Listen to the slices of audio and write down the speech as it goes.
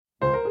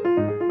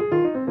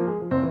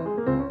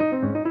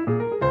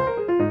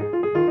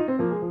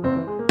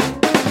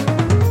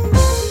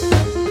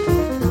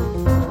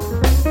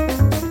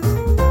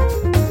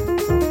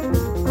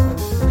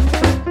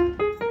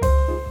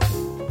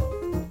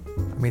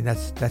mean,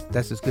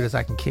 that's as good as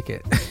I can kick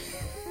it.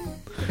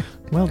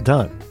 Well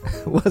done.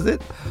 Was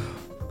it?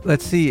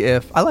 Let's see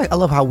if I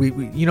love how we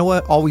you know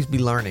what? Always be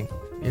learning.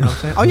 You know what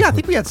I'm saying? Oh yeah, I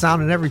think we had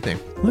sound and everything.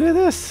 Look at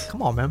this.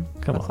 Come on, man.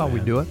 That's how man. we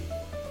do it.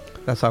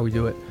 That's how we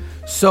do it.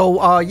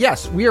 So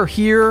yes, we are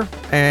here,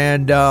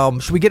 and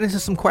should we get into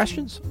some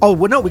questions? Oh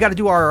well, no, we got to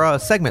do our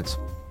segments.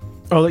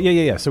 Oh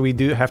yeah. So we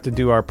do have to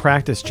do our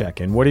practice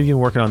check-in. What have you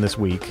been working on this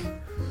week?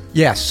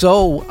 Yeah,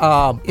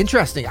 so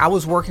interesting. I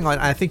was working on,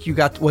 I think you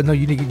got, well, no,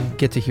 you didn't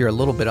get to hear a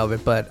little bit of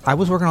it, but I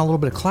was working on a little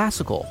bit of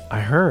classical.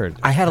 I heard.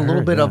 I had a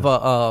little bit of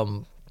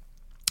a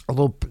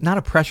little, not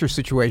a pressure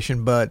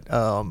situation, but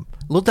a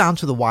little down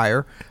to the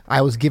wire.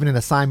 I was given an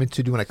assignment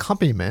to do an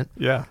accompaniment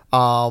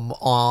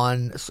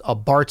on a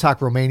Bartok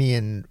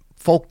Romanian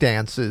folk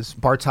dances.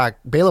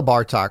 Bela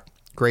Bartok,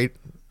 great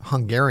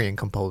Hungarian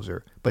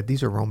composer, but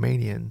these are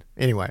Romanian.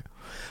 Anyway,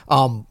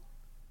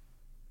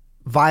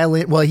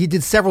 violin. Well, he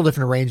did several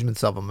different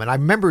arrangements of them. And I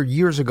remember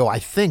years ago, I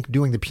think,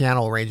 doing the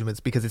piano arrangements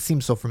because it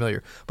seems so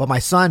familiar. But my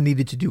son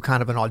needed to do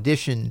kind of an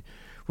audition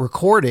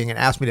recording and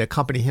asked me to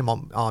accompany him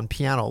on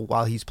piano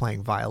while he's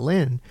playing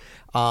violin.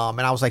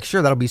 And I was like,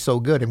 sure, that'll be so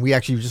good. And we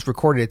actually just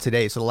recorded it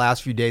today. So the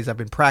last few days I've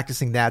been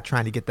practicing that,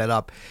 trying to get that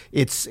up.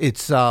 It's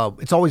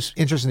always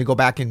interesting to go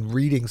back and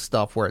reading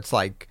stuff where it's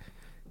like,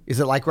 is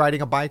it like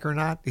riding a bike or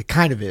not? It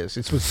kind of is.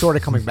 It was sort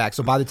of coming back.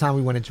 So by the time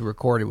we went into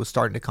record, it was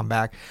starting to come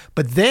back.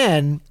 But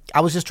then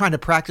I was just trying to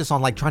practice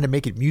on like trying to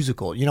make it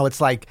musical. You know,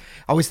 it's like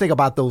I always think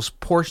about those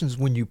portions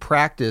when you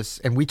practice,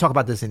 and we talk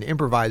about this in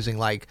improvising,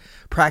 like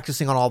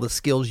practicing on all the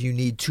skills you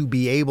need to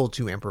be able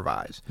to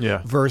improvise.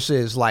 Yeah.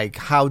 Versus like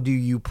how do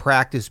you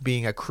practice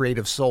being a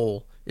creative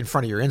soul in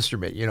front of your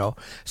instrument, you know?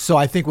 So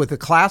I think with the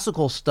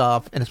classical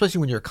stuff, and especially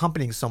when you're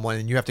accompanying someone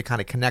and you have to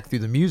kind of connect through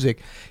the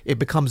music, it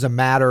becomes a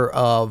matter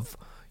of,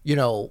 you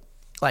know,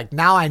 like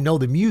now I know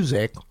the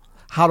music.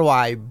 How do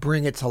I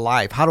bring it to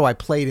life? How do I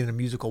play it in a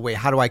musical way?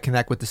 How do I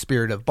connect with the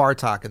spirit of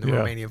Bartok and the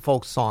Romanian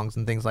folk songs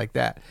and things like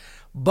that?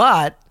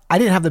 But I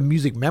didn't have the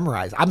music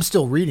memorized. I'm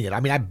still reading it.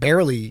 I mean, I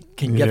barely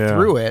can get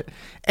through it.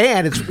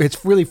 And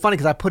it's really funny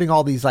because I'm putting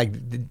all these,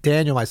 like,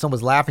 Daniel, my son,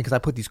 was laughing because I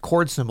put these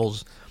chord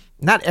symbols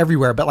not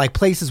everywhere, but like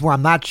places where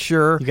I'm not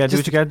sure. You got to do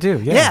what you got to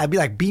do. Yeah, it'd be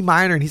like B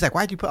minor. And he's like,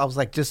 why'd you put, I was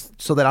like,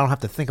 just so that I don't have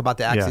to think about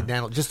the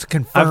accidental, just to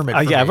confirm it.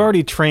 I've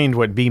already trained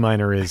what B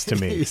minor is to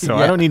me. So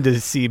I don't need to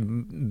see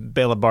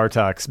Bela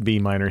Bartok's B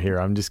minor here.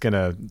 I'm just going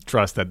to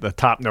trust that the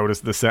top note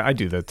is the same. I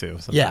do that too.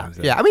 Sometimes.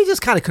 Yeah. I mean, it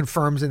just kind of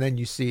confirms and then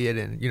you see it.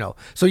 And, you know,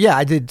 so yeah,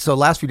 I did. So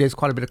last few days,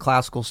 quite a bit of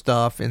classical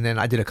stuff. And then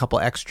I did a couple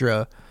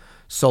extra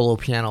solo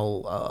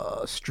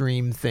piano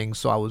stream things.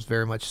 So I was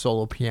very much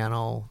solo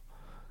piano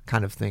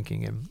kind of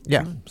thinking, and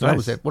so that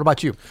was it. What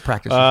about you?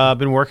 Practice. I've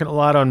been working a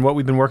lot on what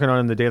we've been working on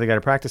in the Daily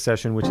Guided Practice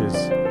session, which is,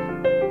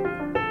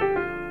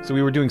 so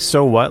we were doing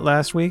So What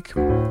last week.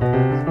 You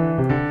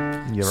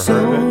ever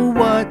heard of it?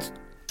 What?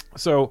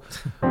 So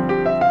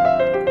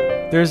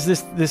there's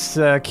this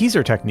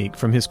Keyser technique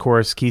from his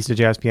course Keys to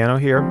Jazz Piano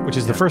here, which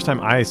is the first time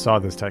I saw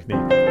this technique,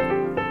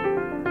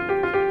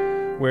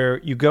 where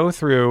you go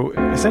through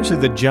essentially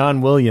the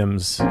John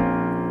Williams.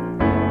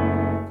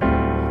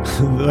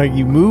 Like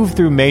you move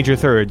through major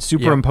thirds,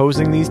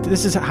 superimposing these.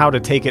 This is how to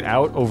take it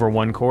out over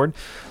one chord.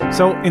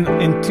 So in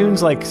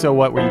tunes like So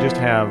What, where you just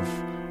have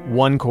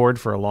one chord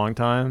for a long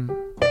time.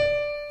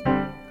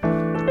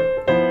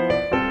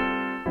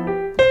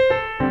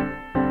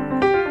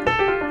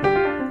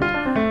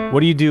 What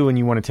do you do when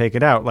you want to take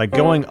it out? Like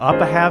going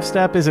up a half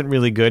step isn't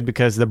really good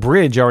because the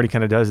bridge already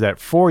kind of does that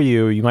for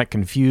you. You might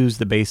confuse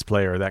the bass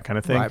player, that kind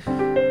of thing.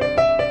 Right.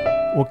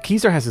 Well,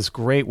 Keyser has this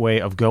great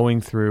way of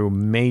going through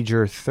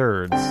major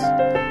thirds,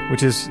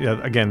 which is,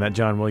 again, that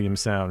John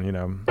Williams sound, you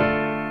know.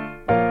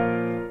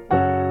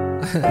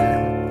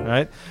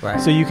 Right?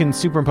 Right. So you can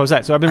superimpose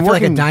that. So I've been I feel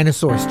working... like a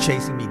dinosaur is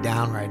chasing me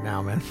down right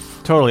now, man.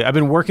 Totally. I've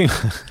been working...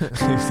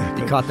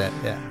 Exactly. You caught that,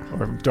 yeah.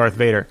 Or Darth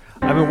Vader.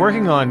 I've been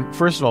working on,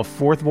 first of all,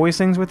 fourth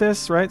voicings with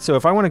this, right? So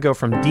if I want to go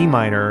from D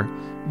minor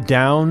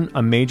down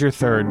a major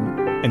third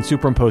and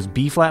superimpose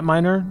B flat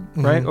minor,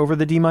 right, over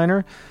the D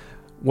minor...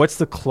 What's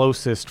the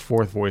closest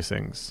fourth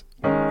voicings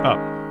up,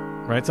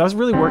 right? So I was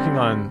really working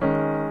on,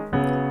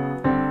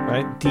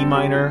 right, D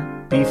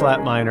minor, B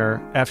flat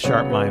minor, F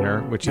sharp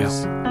minor, which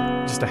is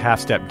just a half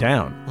step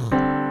down,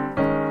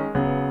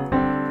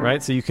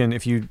 right? So you can,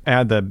 if you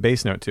add the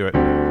bass note to it,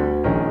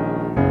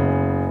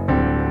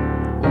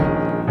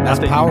 that's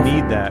not that powerful.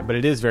 You need that, but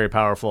it is very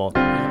powerful.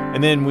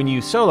 And then when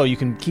you solo, you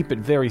can keep it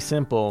very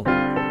simple.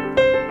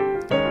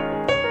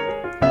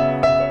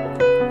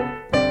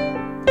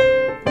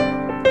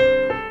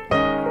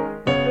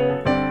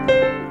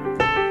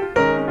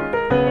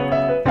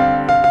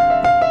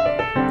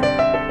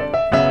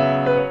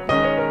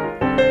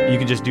 You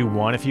can just do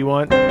one if you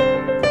want.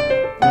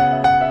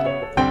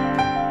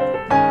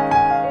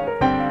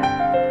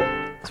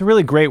 It's a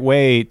really great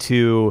way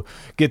to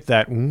get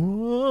that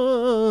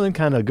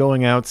kind of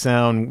going out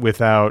sound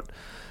without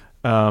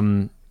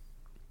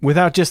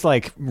just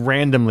like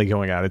randomly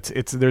going out.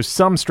 It's there's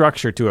some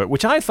structure to it,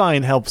 which I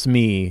find helps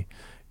me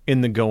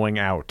in the going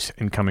out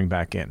and coming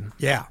back in.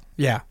 Yeah.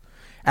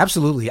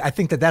 Absolutely. I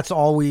think that that's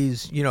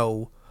always,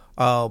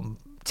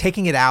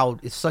 taking it out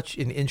is such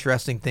an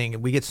interesting thing.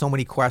 And we get so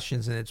many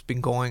questions, and it's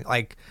been going,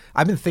 like,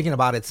 I've been thinking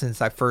about it since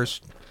I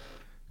first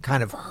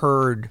kind of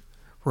heard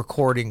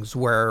recordings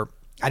where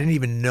I didn't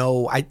even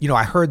know,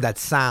 I heard that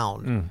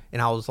sound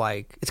and I was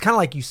like, it's kind of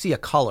like you see a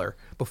color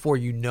before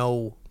you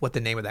know what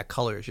the name of that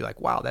color is. You're like,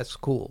 wow, that's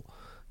cool.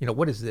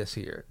 What is this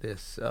here?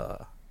 This,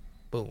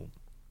 boom,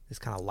 this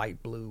kind of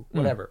light blue,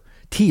 whatever.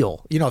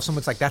 Teal. If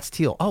someone's like, that's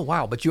teal. Oh,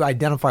 wow. But you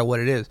identify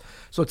what it is.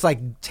 So it's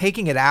like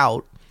taking it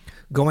out,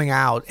 going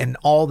out, and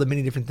all the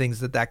many different things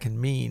that can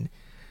mean.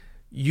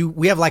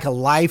 We have like a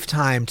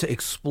lifetime to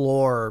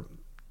explore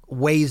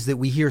ways that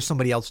we hear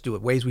somebody else do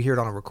it, ways we hear it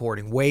on a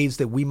recording, ways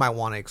that we might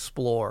want to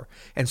explore.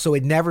 And so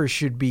it never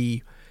should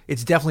be,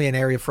 it's definitely an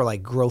area for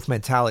like growth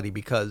mentality,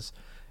 because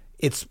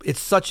it's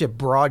such a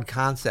broad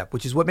concept,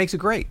 which is what makes it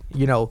great,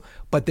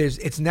 but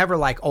it's never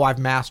like, oh, I've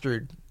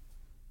mastered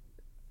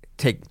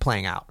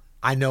playing out.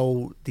 I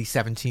know the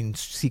 17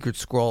 secret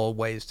scroll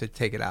ways to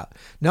take it out.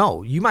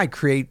 No, you might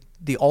create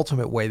the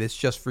ultimate way that's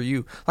just for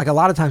you. Like a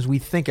lot of times we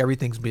think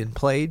everything's been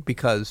played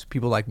because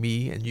people like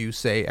me and you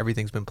say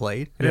everything's been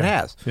played, and it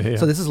has. Yeah.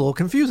 So this is a little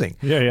confusing.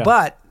 Yeah.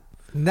 But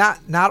not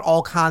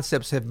all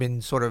concepts have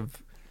been sort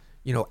of,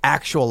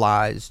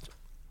 actualized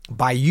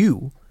by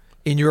you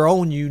in your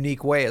own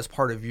unique way as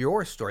part of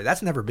your story.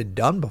 That's never been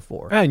done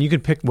before. And you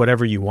can pick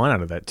whatever you want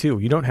out of that too.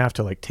 You don't have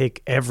to like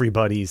take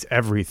everybody's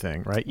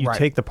everything, right? You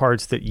take the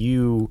parts that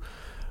you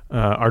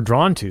are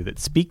drawn to, that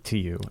speak to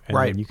you, and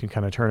then you can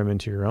kind of turn them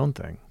into your own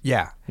thing.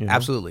 Yeah,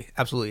 absolutely.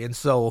 And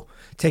so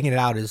taking it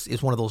out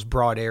is one of those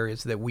broad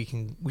areas that we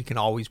can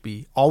always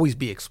be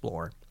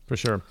exploring. For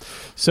sure.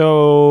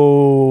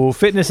 So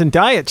fitness and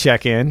diet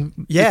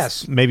check-in.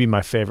 Yes. It's maybe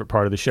my favorite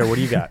part of the show. What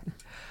do you got?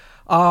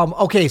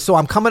 Okay, so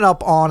I'm coming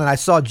up on, and I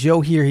saw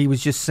Joe here, he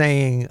was just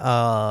saying,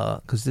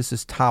 because this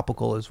is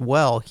topical as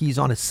well, he's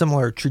on a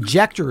similar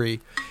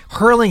trajectory,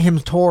 hurling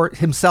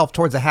himself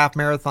towards a half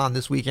marathon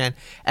this weekend,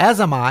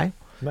 as am I.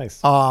 Nice.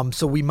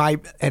 So we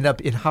might end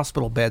up in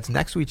hospital beds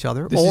next to each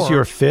other. This is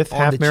your fifth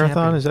half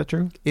marathon, is that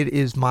true? It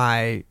is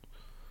my,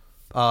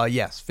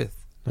 yes,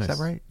 fifth. Nice. Is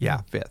that right?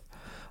 Yeah, fifth.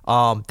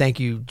 Thank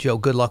you, Joe.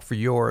 Good luck for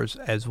yours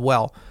as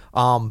well.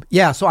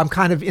 So I'm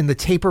kind of in the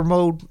taper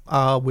mode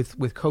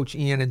with Coach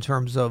Ian in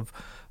terms of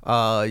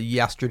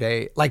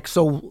yesterday. Like,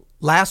 so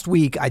last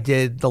week I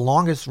did the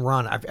longest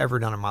run I've ever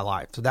done in my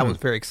life. So that was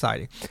very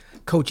exciting.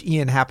 Coach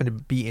Ian happened to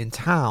be in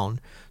town,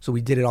 so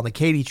we did it on the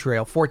Katy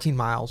Trail, 14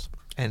 miles.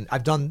 And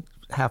I've done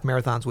half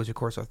marathons, which of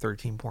course are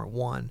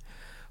 13.1.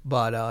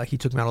 But he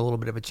took me on a little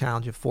bit of a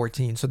challenge of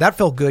 14. So that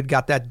felt good,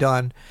 got that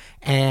done.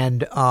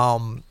 And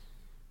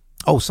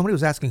somebody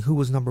was asking who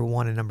was number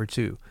 1 and number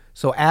 2.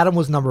 So Adam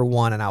was number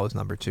 1 and I was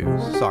number 2.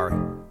 Sorry,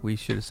 we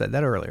should have said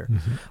that earlier.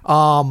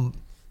 So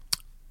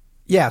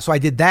I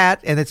did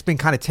that, and it's been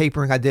kind of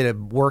tapering. I did a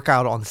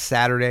workout on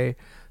Saturday,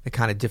 the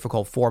kind of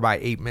difficult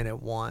 4x8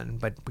 minute one,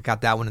 but we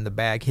got that one in the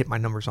bag, hit my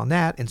numbers on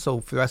that. And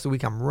so for the rest of the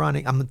week, I'm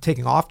running. I'm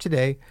taking off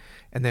today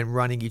and then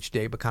running each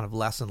day, but kind of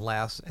less and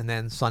less. And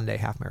then Sunday,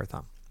 half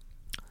marathon.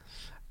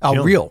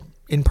 Real,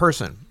 in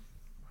person.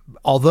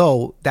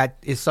 Although that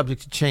is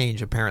subject to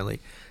change,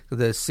 apparently.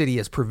 The city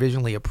has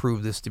provisionally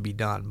approved this to be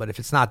done, but if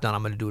it's not done,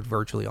 I'm going to do it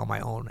virtually on my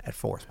own at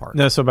Forest Park.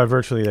 No, so by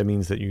virtually that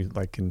means that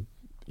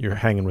you're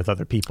hanging with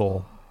other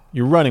people.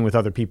 You're running with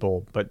other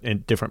people, but in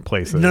different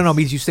places. No, it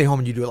means you stay home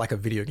and you do it like a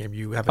video game.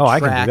 You have a track I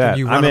can do that. And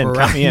you run around.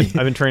 Count me in.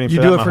 I've been training for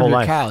that my whole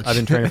life. I've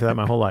been training for that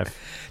my whole life.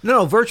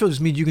 No, virtual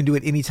just means you can do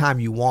it anytime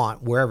you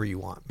want, wherever you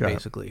want,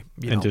 basically.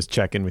 And just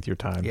check in with your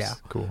times. Yeah,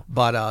 cool.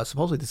 But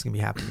supposedly this is gonna be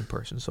happening in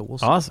person, so we'll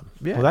see. Awesome.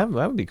 Yeah, well,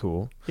 that would be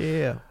cool.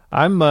 Yeah.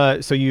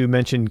 I'm. So you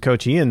mentioned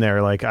Coach Ian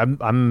there. Like I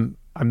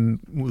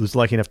was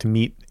lucky enough to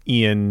meet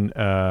Ian.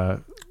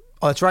 Oh,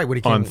 that's right. When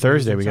he came on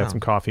Thursday, we got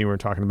some coffee. We were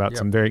talking about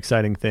some very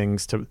exciting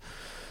things to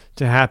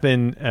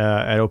happen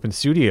at Open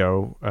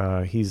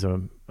Studio. He's a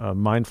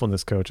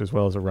mindfulness coach as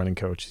well as a running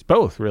coach. He's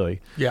both,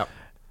 really. Yeah.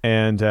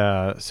 And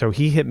so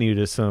he hit me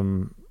to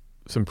some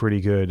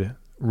pretty good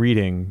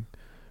reading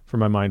for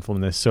my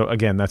mindfulness. So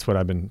again, that's what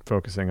I've been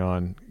focusing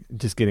on,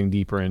 just getting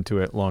deeper into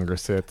it, longer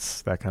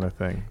sits, that kind of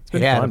thing. It's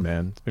been fun,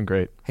 man. It's been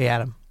great. Hey,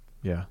 Adam.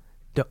 Yeah.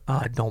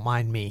 Don't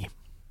mind me.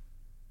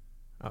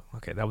 Oh,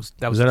 okay, that was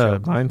that a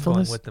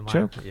mindfulness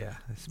joke? Yeah,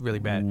 it's really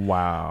bad.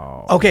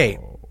 Wow. Okay.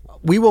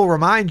 We will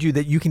remind you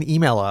that you can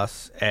email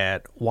us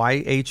at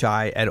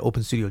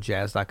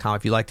yhi@openstudiojazz.com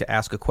if you'd like to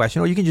ask a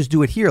question, or you can just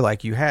do it here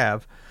like you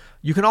have.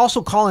 You can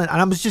also call in, and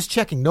I was just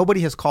checking.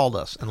 Nobody has called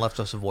us and left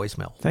us a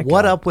voicemail.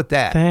 What up with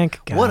that? Thank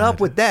God. What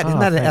up with that? Isn't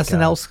that an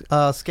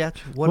SNL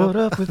sketch? What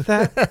up with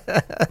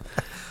that?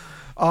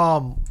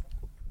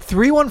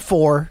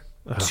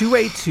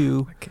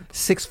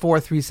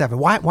 314-282-6437.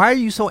 Why are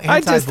you so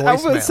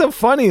anti-voicemail? It's so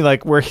funny.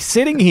 Like, we're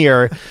sitting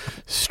here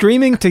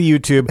streaming to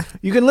YouTube.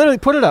 You can literally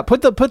put it up.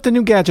 Put the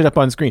new gadget up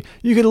on screen.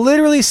 You can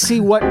literally see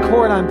what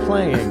chord I'm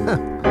playing.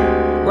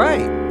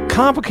 Right.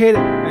 Complicated.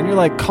 And you're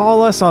like,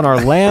 call us on our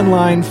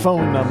landline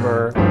phone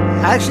number.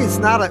 Actually, it's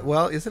not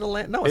is it a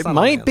land? No, it's not. It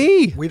might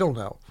be. We don't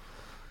know.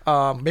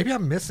 Maybe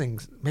I'm missing.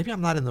 Maybe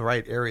I'm not in the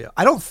right area.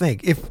 I don't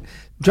think.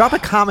 Drop a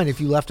comment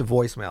if you left a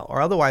voicemail, or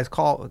otherwise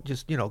call.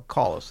 Just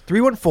call us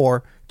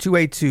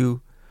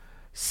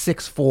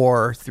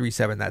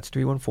 314-282-6437. That's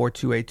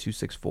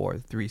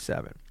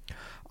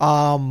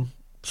 314-282-6437.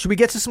 Should we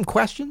get to some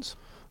questions?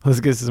 Let's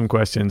get to some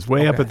questions.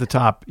 Way up at the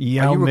top,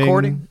 Yao Are you Ming.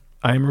 recording?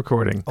 I am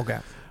recording. Okay.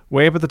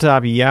 Way up at the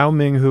top, Yao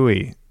Ming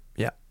Hui.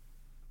 Yeah.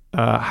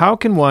 How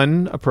can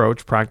one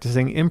approach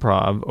practicing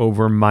improv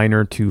over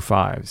minor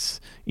 2/5s,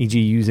 e.g.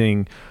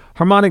 using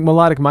harmonic,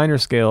 melodic, minor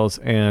scales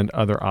and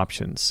other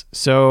options?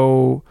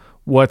 So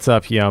what's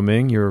up, Yao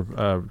Ming? You're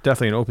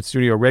definitely an Open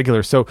Studio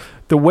regular. So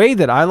the way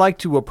that I like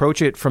to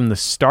approach it from the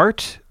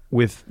start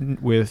with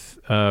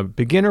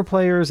beginner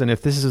players, and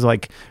if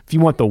you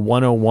want the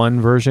 101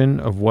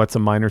 version of what's a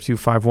minor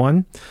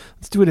 2/5-1,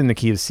 let's do it in the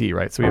key of C,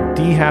 right? So we have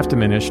D half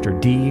diminished, or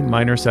D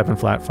minor 7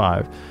 flat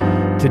 5,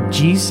 to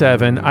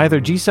G7,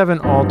 either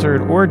G7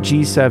 altered or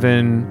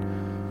G7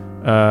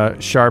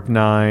 sharp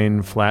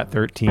 9 flat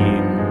 13.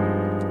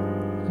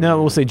 No,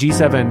 we'll say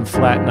G7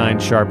 flat 9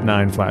 sharp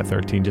 9 flat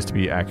 13, just to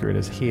be accurate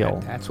as heel.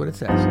 That's what it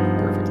says.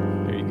 Perfect.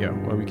 There you go.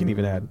 Well, we can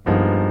even add.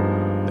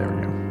 There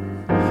we go.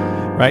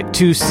 Right,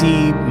 to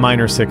C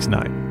minor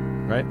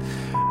 6/9, right?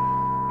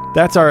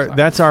 That's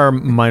our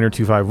minor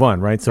 2/5-1,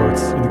 right? So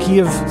it's in the key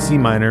of C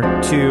minor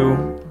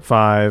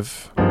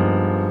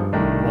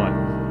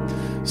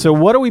 2/5-1. So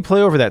what do we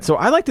play over that? So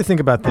I like to think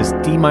about this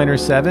D minor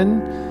 7,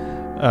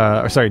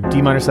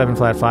 D minor 7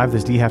 flat 5,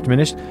 this D half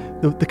diminished.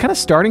 The kind of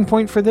starting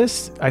point for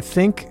this, I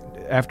think,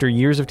 after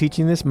years of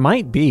teaching this,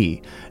 might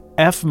be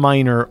F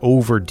minor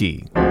over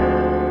D.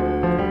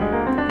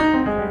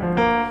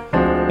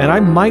 And I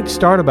might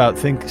start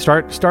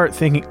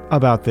thinking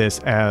about this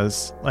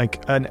as like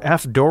an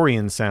F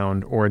Dorian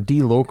sound or a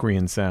D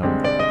Locrian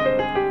sound.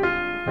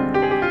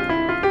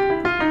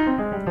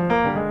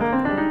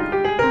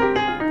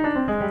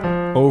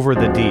 Over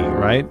the D,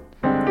 right?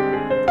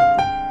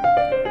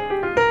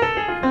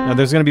 Now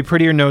there's going to be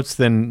prettier notes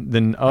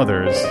than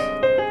others,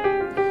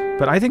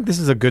 but I think this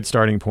is a good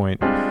starting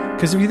point.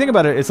 Because if you think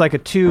about it, it's like a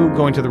 2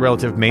 going to the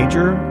relative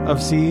major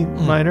of C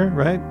minor,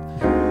 right?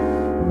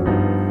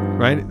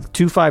 Right?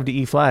 2/5 to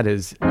E flat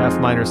is F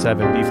minor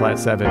 7, B flat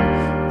 7,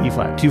 E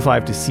flat.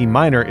 2/5 to C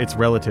minor, its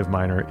relative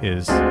minor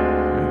is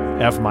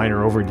F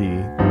minor over D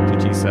to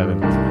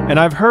G7. And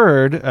I've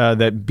heard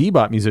that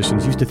bebop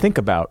musicians used to think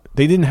about,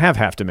 they didn't have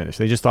half diminished.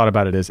 They just thought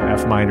about it as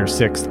F minor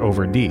 6th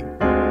over D.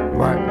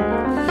 Right.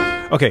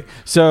 Okay,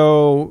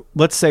 so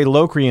let's say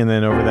Locrian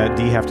then over that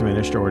D half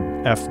diminished, or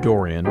F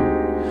Dorian.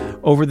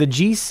 Over the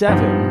G7,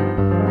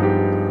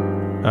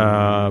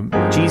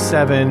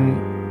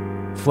 G7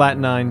 flat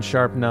 9,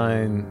 sharp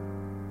 9,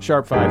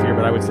 sharp 5 here,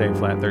 but I would say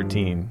flat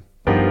 13.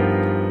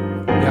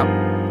 Yep.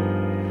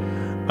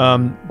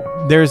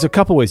 There's a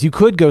couple ways. You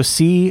could go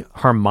C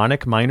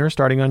harmonic minor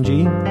starting on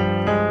G,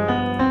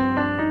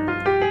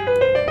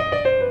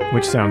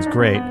 which sounds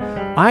great.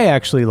 I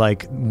actually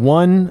like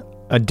one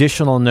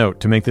additional note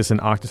to make this an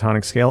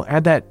octatonic scale.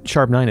 Add that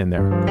sharp 9 in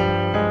there.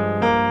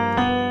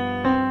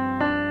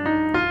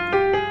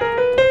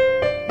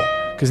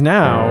 Because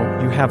now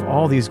you have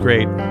all these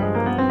great...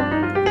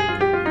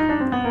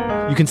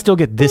 You can still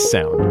get this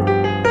sound,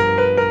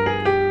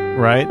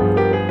 right?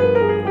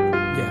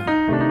 Yeah.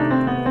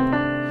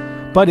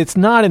 But it's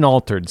not an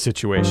altered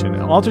situation.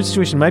 An altered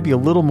situation might be a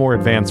little more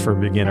advanced for a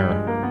beginner.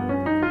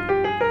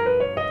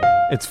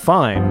 It's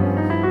fine,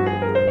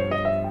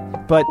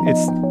 but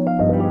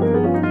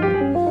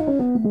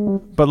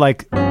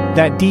like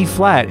that D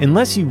flat,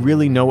 unless you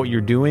really know what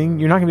you're doing,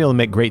 you're not gonna be able to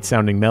make great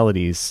sounding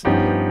melodies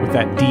with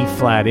that D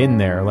flat in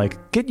there. Like,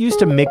 get used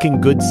to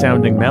making good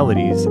sounding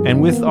melodies. And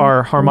with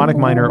our harmonic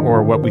minor,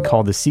 or what we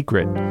call the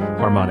secret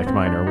harmonic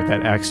minor, with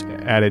that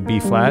added B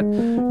flat,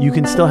 you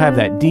can still have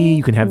that D,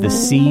 you can have the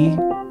C,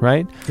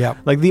 right? Yeah.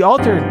 Like the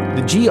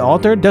G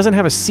altered doesn't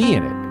have a C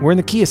in it. We're in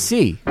the key of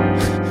C.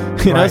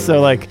 You know,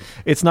 so like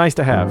it's nice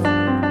to have.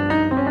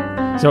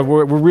 So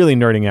we're really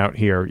nerding out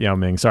here, Yao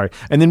Ming, sorry.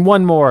 And then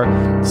one more,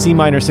 C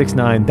minor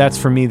 6/9, that's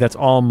for me, that's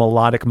all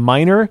melodic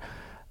minor.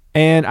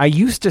 And I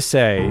used to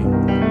say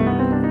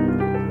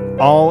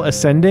all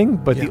ascending,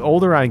 but the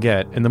older I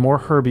get and the more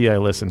Herbie I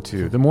listen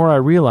to, the more I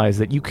realize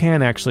that you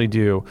can actually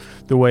do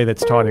the way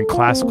that's taught in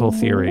classical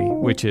theory,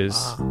 which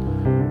is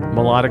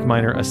melodic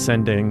minor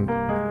ascending,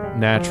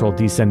 natural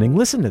descending.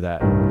 Listen to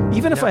that.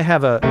 Even if I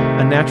have a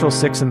natural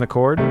 6 in the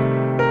chord.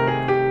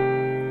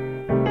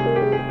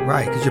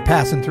 Right, because you're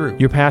passing through.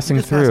 You're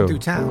passing through. Passing through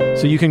town.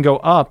 So you can go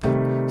up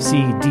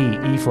C, D,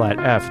 E flat,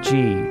 F,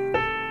 G,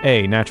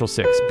 A, natural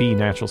 6, B,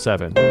 natural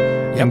 7.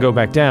 And go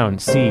back down,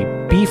 C,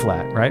 B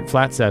flat, right?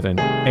 Flat 7,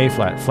 A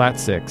flat, flat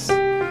 6.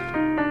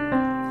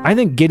 I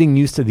think getting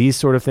used to these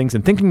sort of things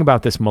and thinking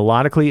about this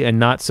melodically and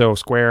not so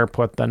square,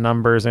 put the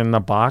numbers in the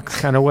box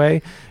kind of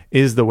way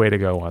is the way to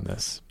go on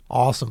this.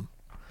 Awesome.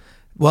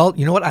 Well,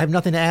 you know what? I have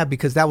nothing to add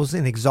because that was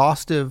an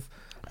exhaustive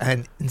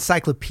and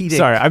encyclopedic.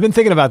 Sorry, I've been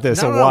thinking about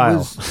this a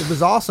while. It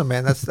was awesome,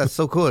 man. That's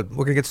so good.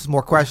 We're going to get some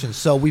more questions.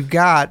 So we've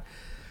got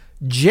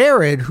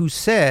Jared, who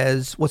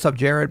says, what's up,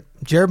 Jared?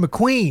 Jared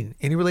McQueen.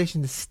 Any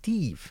relation to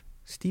Steve?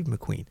 Steve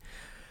McQueen.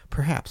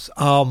 Perhaps.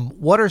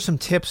 What are some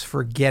tips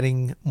for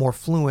getting more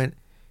fluent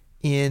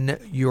in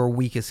your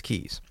weakest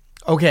keys?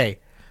 Okay.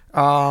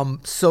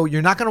 So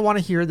you're not going to want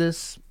to hear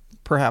this,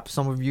 perhaps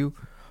some of you,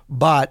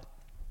 but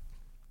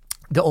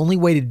the only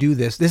way to do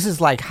this is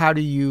like, how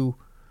do you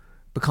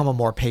become a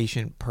more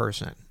patient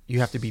person? You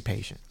have to be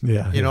patient.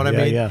 Yeah. You know what I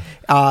mean?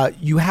 Yeah.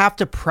 You have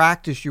to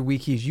practice your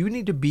weak keys. You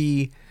need to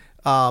be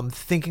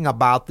thinking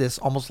about this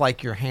almost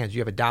like your hands. You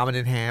have a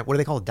dominant hand. What do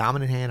they call a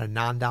dominant hand? A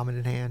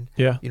non-dominant hand?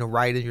 Yeah. You know,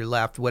 right and your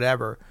left,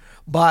 whatever.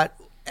 But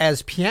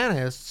as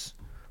pianists,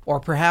 or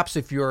perhaps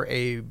if you're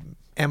a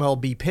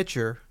MLB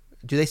pitcher,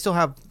 do they still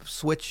have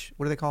switch?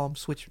 What do they call them?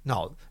 Switch?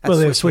 No. Well,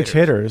 they have switch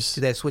hitters.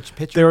 Do they have switch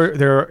pitchers?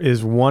 There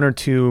is one or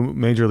two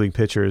major league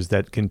pitchers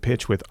that can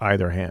pitch with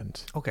either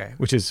hand. Okay.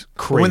 Which is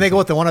crazy. But when they go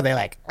with the one, are they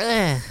like,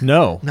 eh?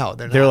 No,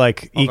 they're not. They're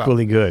like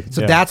equally good.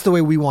 So that's the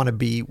way we want to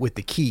be with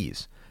the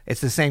keys. It's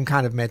the same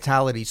kind of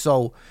mentality.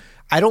 So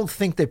I don't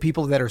think that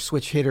people that are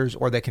switch hitters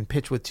or that can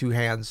pitch with two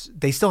hands,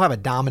 they still have a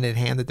dominant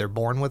hand that they're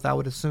born with, I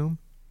would assume.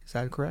 Is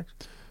that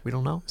correct? We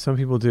don't know. Some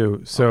people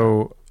do.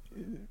 So,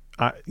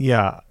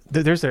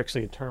 there's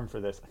actually a term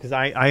for this because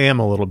I am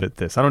a little bit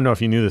this. I don't know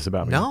if you knew this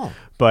about me. No.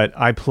 But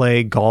I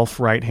play golf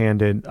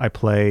right-handed. I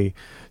play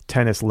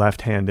tennis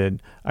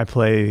left-handed.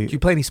 Do you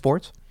play any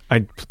sports?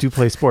 I do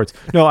play sports.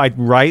 No, I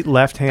write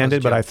left-handed, That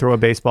was a but I joke. throw a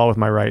baseball with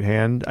my right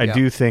hand. I Yeah.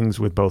 do things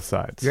with both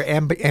sides. You're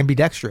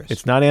ambidextrous.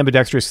 It's not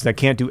ambidextrous because I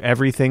can't do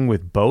everything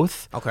with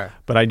both. Okay.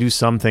 But I do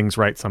some things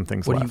right, some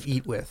things What left. do you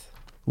eat with?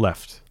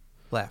 Left.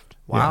 Left.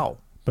 Wow.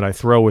 But I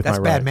throw with That's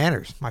my bad right.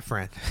 manners, my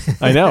friend.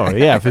 I know.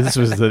 Yeah. If this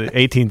was the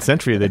 18th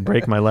century, they'd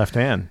break my left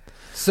hand.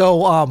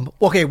 So,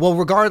 okay, well,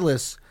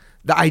 regardless,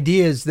 the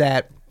idea is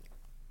that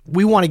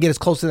we want to get as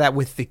close to that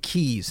with the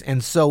keys.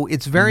 And so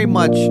it's very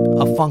much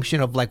a function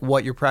of like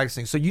what you're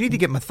practicing. So you need to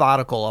get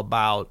methodical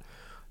about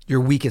your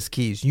weakest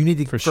keys. You need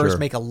to first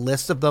make a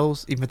list of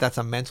those, even if that's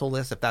a mental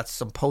list, if that's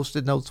some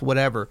Post-it notes,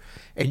 whatever.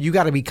 And you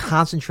got to be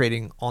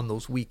concentrating on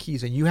those weak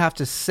keys. And you have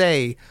to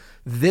say,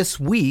 this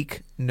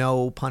week,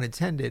 no pun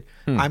intended,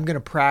 I'm going to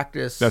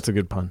practice. That's a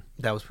good pun.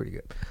 That was pretty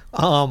good.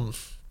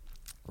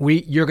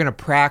 You're going to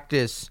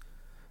practice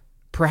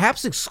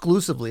perhaps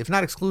exclusively, if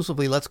not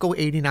exclusively, let's go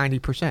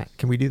 80-90%.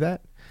 Can we do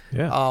that?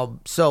 Yeah.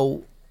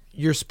 So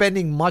you're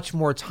spending much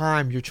more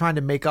time. You're trying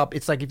to make up.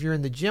 It's like if you're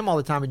in the gym all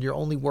the time and you're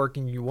only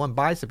working your one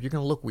bicep, you're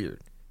going to look weird.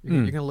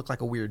 You're going to look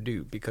like a weird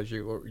dude because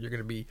you're going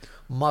to be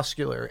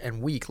muscular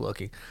and weak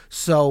looking.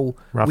 So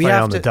we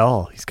Rafael have to.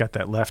 Nadal, he's got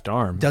that left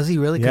arm. Does he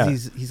really?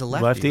 Because Yeah. he's a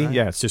lefty. Right?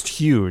 Yeah, it's just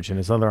huge, and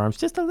his other arm's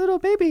just a little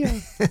baby.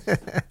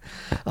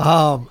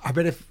 I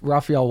bet if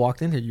Rafael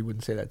walked in here, you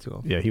wouldn't say that to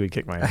him. Yeah, he would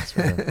kick my ass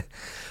for him.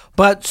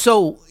 But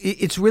so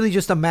it's really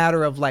just a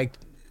matter of like,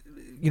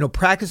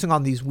 practicing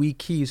on these weak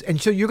keys. And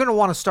so you're going to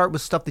want to start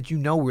with stuff that you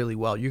know really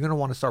well. You're going to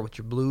want to start with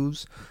your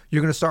blues.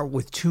 You're going to start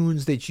with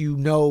tunes that you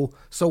know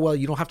so well.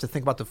 You don't have to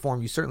think about the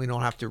form. You certainly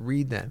don't have to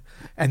read them.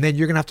 And then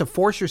you're going to have to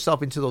force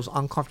yourself into those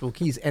uncomfortable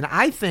keys. And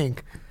I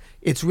think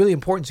it's really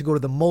important to go to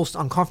the most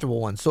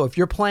uncomfortable ones. So if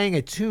you're playing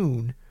a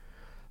tune,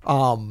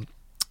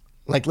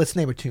 like let's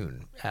name a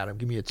tune. Adam,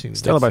 give me a tune.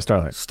 Stella by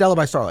Starlight. Stella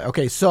by Starlight.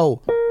 Okay,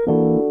 so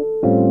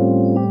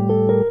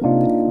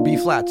B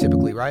flat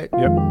typically, right?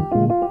 Yep.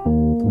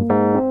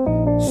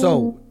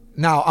 So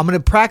now I'm going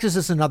to practice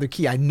this in another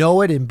key. I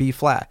know it in B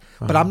flat,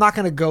 but I'm not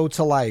going to go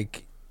to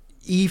like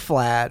E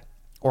flat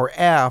or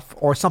F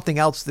or something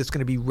else that's going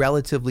to be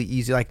relatively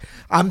easy. Like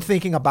I'm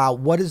thinking about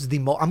what is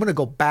I'm going to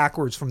go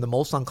backwards from the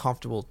most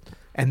uncomfortable.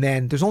 And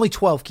then there's only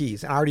 12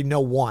 keys and I already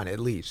know one at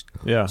least.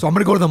 Yeah. So I'm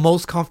going to go to the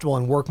most comfortable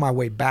and work my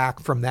way back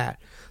from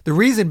that. The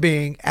reason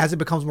being, as it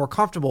becomes more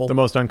comfortable. The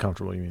most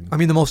uncomfortable, you mean? I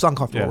mean, the most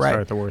uncomfortable, Yeah, right?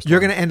 start at the worst You're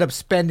one. going to end up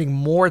spending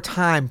more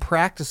time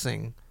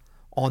practicing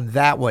on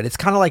that one. It's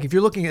kind of like if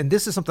you're looking, and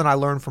this is something I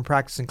learned from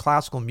practicing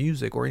classical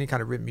music or any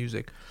kind of written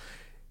music.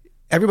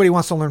 Everybody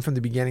wants to learn from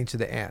the beginning to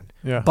the end.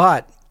 Yeah.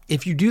 But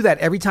if you do that,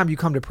 every time you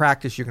come to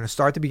practice, you're going to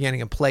start at the beginning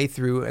and play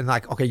through and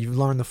like, okay, you've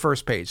learned the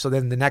first page. So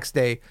then the next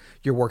day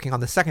you're working on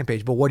the second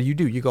page. But what do?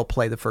 You go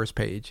play the first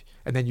page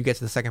and then you get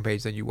to the second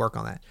page, then you work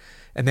on that.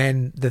 And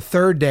then the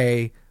third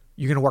day,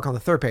 you're going to work on the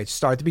third page.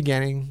 Start at the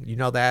beginning, you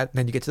know that.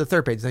 Then you get to the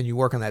third page, then you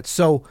work on that.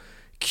 So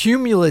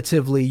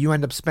cumulatively, you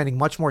end up spending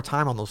much more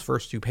time on those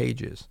first two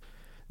pages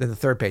than the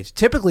third page.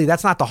 Typically,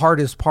 that's not the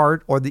hardest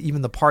part or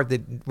even the part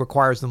that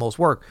requires the most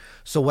work.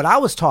 So what I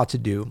was taught to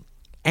do,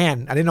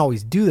 and I didn't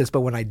always do this,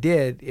 but when I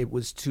did, it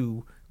was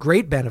to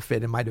great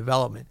benefit in my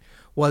development,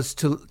 was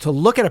to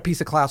look at a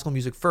piece of classical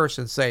music first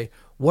and say,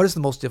 what is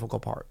the most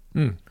difficult part?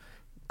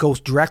 Go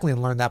directly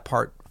and learn that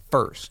part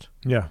first.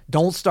 Yeah.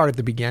 Don't start at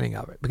the beginning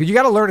of it because you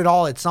got to learn it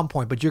all at some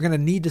point, but you're going to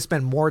need to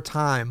spend more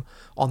time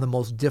on the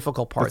most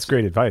difficult parts. That's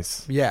great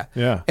advice. Yeah.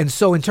 Yeah. And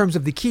so in terms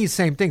of the keys,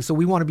 same thing. So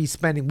we want to be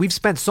we've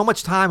spent so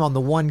much time on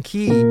the one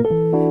key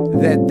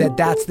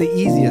that's the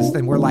easiest.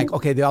 And we're like,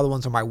 okay, the other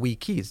ones are my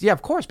weak keys. Yeah,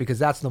 of course, because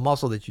that's the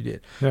muscle that you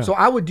did. Yeah. So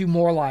I would do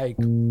more like...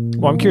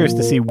 Well, I'm curious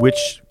to see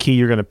which key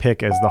you're going to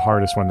pick as the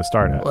hardest one to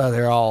start at. Well,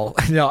 they're all,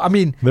 I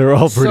mean... They're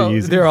all pretty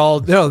easy. They're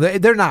all, no,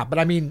 they're not. But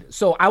I mean,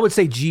 so I would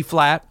say G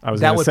flat. I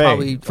was going to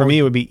say, for me,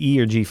 it would be E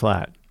or G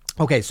flat.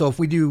 Okay, so if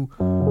we do,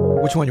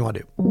 which one you want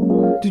to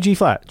do? Do G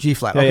flat. G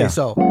flat. Yeah, Okay, yeah.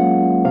 so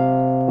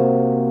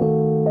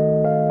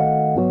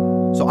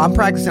I'm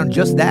practicing on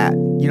just that,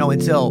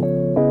 until...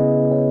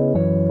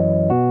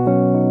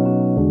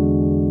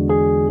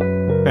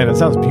 And it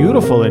sounds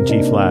beautiful in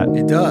G flat.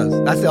 It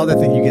does. That's the other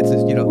thing you get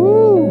is,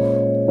 Woo.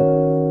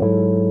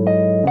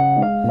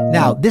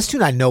 Now, this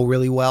tune I know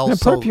really well. Yeah,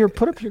 so,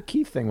 put up your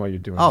key thing while you're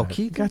doing Oh, that.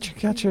 key?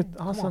 Got your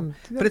awesome.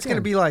 but it's going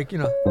to be like,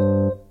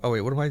 oh,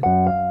 wait, what am I...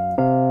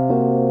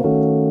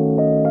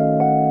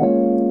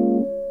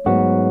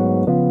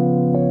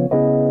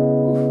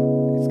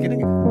 It's getting...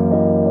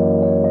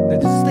 Now,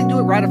 does this thing do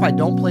it right if I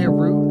don't play a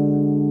root?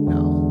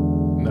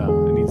 No.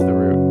 No, it needs the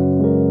root.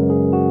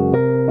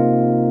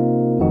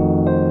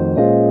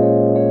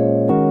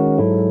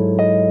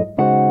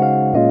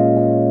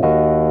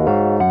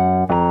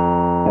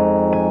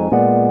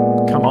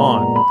 Come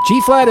on.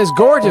 G flat is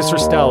gorgeous for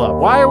Stella.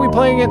 Why are we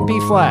playing it in B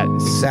flat?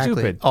 Exactly.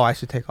 Stupid. Oh, I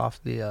should take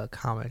off the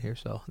comment here.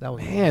 So that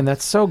was... Man,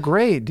 that's so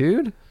great,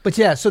 dude. But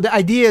yeah, so the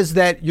idea is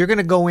that you're going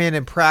to go in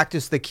and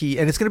practice the key,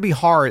 and it's going to be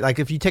hard. Like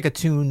if you take a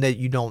tune that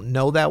you don't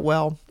know that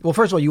well,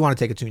 first of all, you want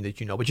to take a tune that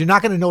you know, but you're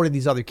not going to know it in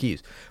these other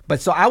keys.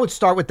 But so I would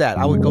start with that.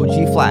 I would go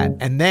G flat,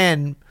 and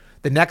then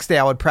the next day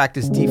I would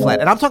practice D flat.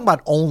 And I'm talking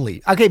about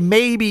only. Okay,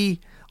 maybe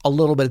a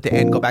little bit at the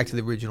end, go back to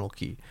the original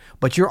key.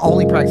 But you're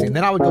only practicing. And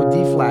then I would go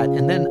D flat,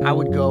 and then I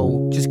would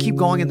go, just keep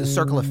going in the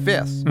circle of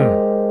fifths.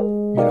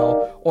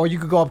 Or you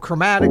could go up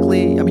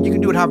chromatically. I mean, you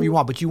can do it however you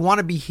want, but you want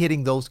to be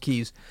hitting those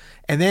keys.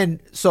 And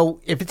then, so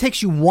if it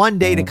takes you one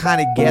day to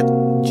kind of get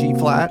G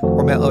flat,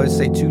 or let's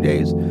say 2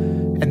 days,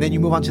 and then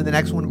you move on to the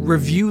next one,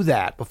 review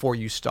that before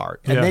you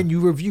start. And then you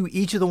review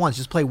each of the ones,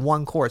 just play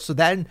one chord. So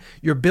then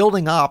you're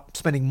building up,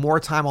 spending more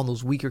time on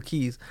those weaker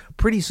keys.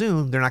 Pretty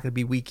soon, they're not going to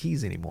be weak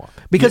keys anymore.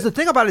 Because the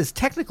thing about it is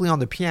technically on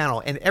the piano,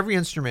 and every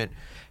instrument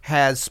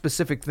has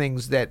specific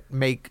things that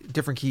make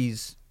different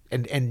keys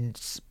and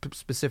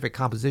specific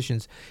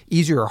compositions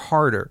easier or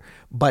harder.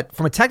 But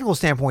from a technical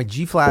standpoint,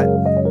 G flat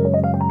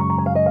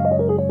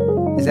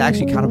is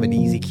actually kind of an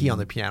easy key on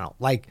the piano.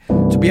 Like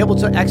to be able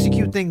to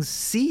execute things,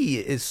 C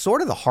is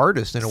sort of the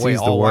hardest in a way.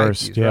 C's the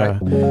worst, keys, yeah.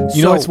 Right?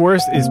 You know what's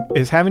worse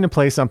is having to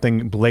play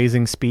something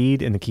blazing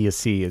speed in the key of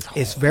C is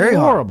it's very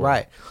horrible. Hard,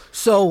 right?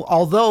 So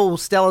although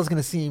Stella's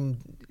going to seem,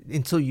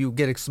 until you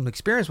get some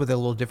experience with it, a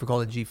little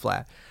difficult in G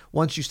flat,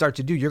 once you start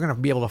to do, you're going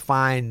to be able to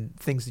find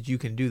things that you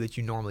can do that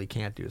you normally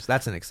can't do. So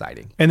that's an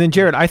exciting. And then,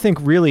 Jared, I think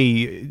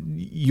really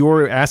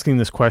you're asking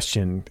this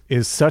question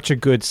is such a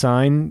good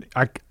sign.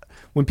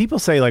 When people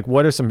say, like,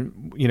 what are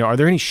some, are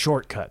there any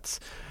shortcuts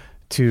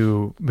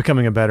to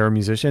becoming a better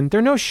musician? There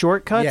are no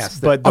shortcuts. Yes,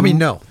 but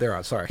no, there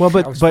are. Sorry. Well,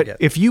 but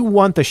if you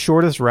want the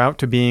shortest route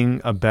to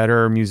being a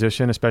better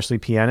musician, especially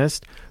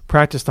pianist,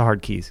 practice the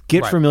hard keys.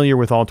 Get familiar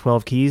with all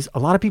 12 keys. A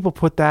lot of people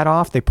put that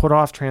off. They put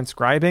off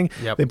transcribing.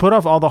 Yep. They put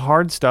off all the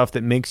hard stuff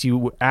that makes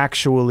you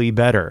actually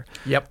better.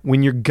 Yep.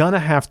 When you're gonna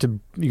have to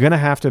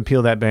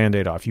peel that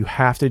Band-Aid off. You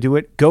have to do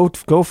it. Go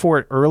for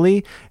it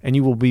early, and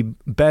you will be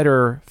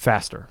better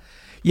faster.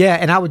 Yeah,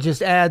 and I would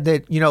just add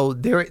that,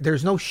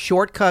 there's no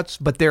shortcuts,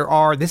 but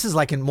this is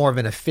like more of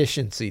an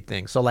efficiency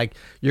thing. So like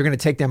you're going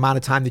to take the amount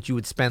of time that you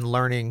would spend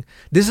learning.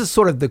 This is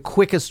sort of the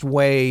quickest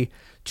way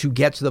to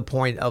get to the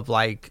point of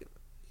like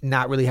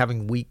not really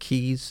having weak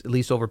keys, at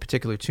least over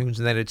particular tunes,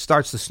 and then it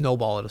starts to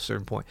snowball at a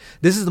certain point.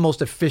 This is the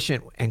most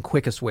efficient and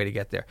quickest way to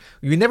get there.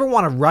 You never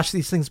want to rush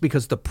these things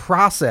because the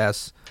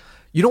process,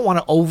 you don't want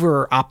to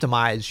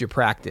over-optimize your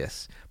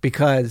practice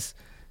because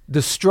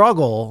the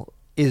struggle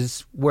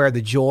is where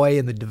the joy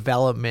and the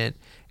development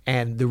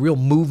and the real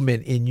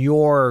movement in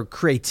your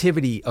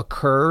creativity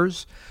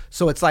occurs.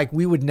 So it's like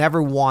we would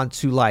never want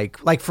to like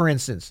for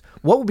instance,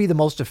 what would be the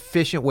most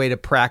efficient way to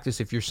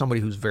practice if you're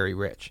somebody who's very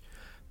rich?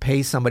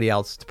 Pay somebody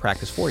else to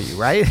practice for you,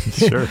 right?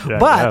 Sure. Yeah,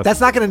 but that's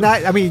not going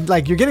to,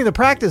 like you're getting the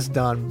practice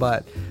done,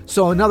 but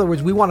so in other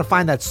words, we want to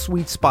find that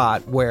sweet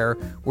spot where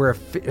we're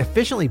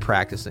efficiently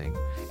practicing.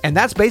 And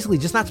that's basically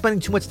just not spending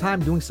too much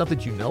time doing stuff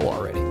that you know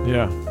already.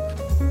 Yeah.